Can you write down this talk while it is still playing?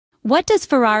What does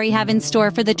Ferrari have in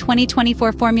store for the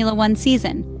 2024 Formula One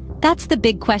season? That's the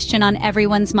big question on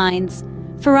everyone's minds.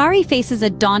 Ferrari faces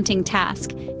a daunting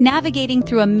task, navigating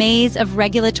through a maze of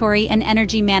regulatory and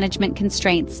energy management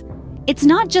constraints. It's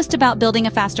not just about building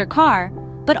a faster car,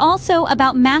 but also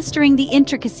about mastering the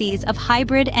intricacies of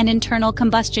hybrid and internal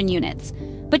combustion units.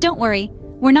 But don't worry,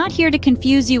 we're not here to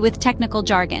confuse you with technical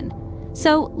jargon.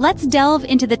 So let's delve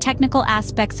into the technical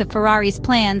aspects of Ferrari's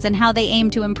plans and how they aim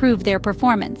to improve their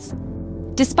performance.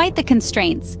 Despite the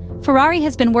constraints, Ferrari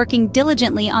has been working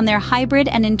diligently on their hybrid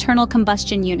and internal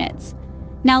combustion units.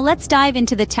 Now let's dive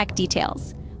into the tech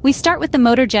details. We start with the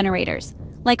motor generators.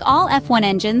 Like all F1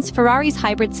 engines, Ferrari's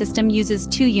hybrid system uses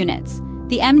two units,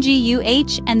 the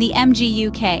MGU-H and the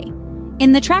MGU-K.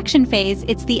 In the traction phase,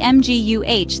 it's the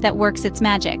MGU-H that works its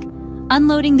magic,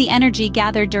 unloading the energy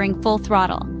gathered during full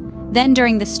throttle. Then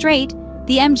during the straight,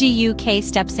 the MGU-K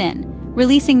steps in,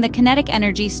 releasing the kinetic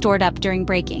energy stored up during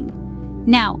braking.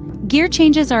 Now, gear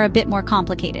changes are a bit more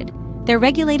complicated. They're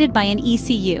regulated by an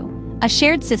ECU, a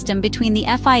shared system between the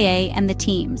FIA and the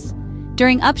teams.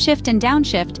 During upshift and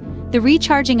downshift, the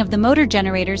recharging of the motor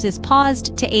generators is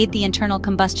paused to aid the internal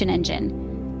combustion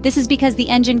engine. This is because the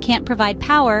engine can't provide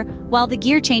power while the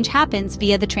gear change happens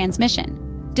via the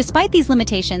transmission. Despite these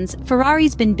limitations,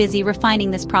 Ferrari's been busy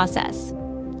refining this process.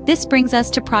 This brings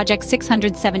us to Project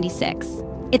 676.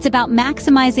 It's about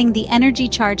maximizing the energy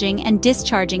charging and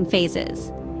discharging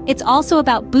phases. It's also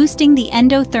about boosting the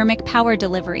endothermic power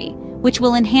delivery, which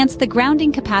will enhance the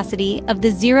grounding capacity of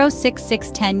the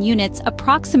 06610 units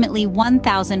approximately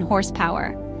 1,000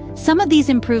 horsepower. Some of these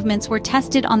improvements were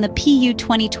tested on the PU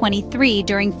 2023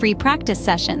 during free practice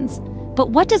sessions.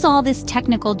 But what does all this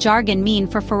technical jargon mean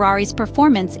for Ferrari's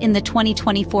performance in the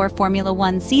 2024 Formula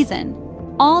One season?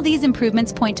 All these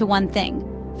improvements point to one thing: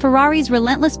 Ferrari's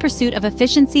relentless pursuit of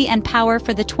efficiency and power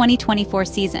for the 2024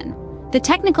 season. The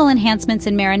technical enhancements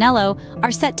in Maranello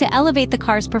are set to elevate the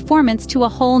car's performance to a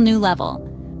whole new level.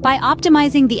 By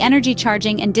optimizing the energy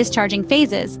charging and discharging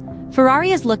phases,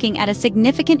 Ferrari is looking at a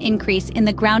significant increase in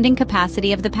the grounding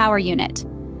capacity of the power unit.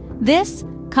 This,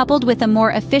 coupled with a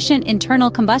more efficient internal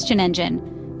combustion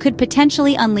engine, could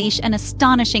potentially unleash an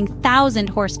astonishing 1,000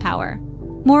 horsepower.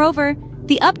 Moreover,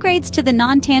 the upgrades to the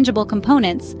non-tangible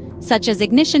components, such as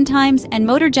ignition times and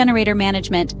motor generator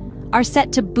management, are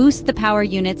set to boost the power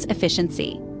unit's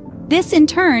efficiency. This, in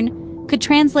turn, could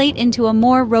translate into a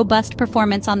more robust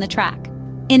performance on the track.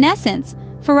 In essence,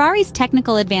 Ferrari's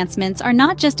technical advancements are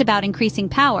not just about increasing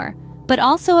power, but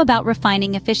also about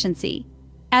refining efficiency.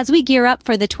 As we gear up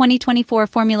for the 2024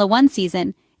 Formula One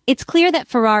season, it's clear that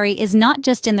Ferrari is not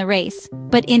just in the race,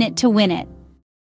 but in it to win it.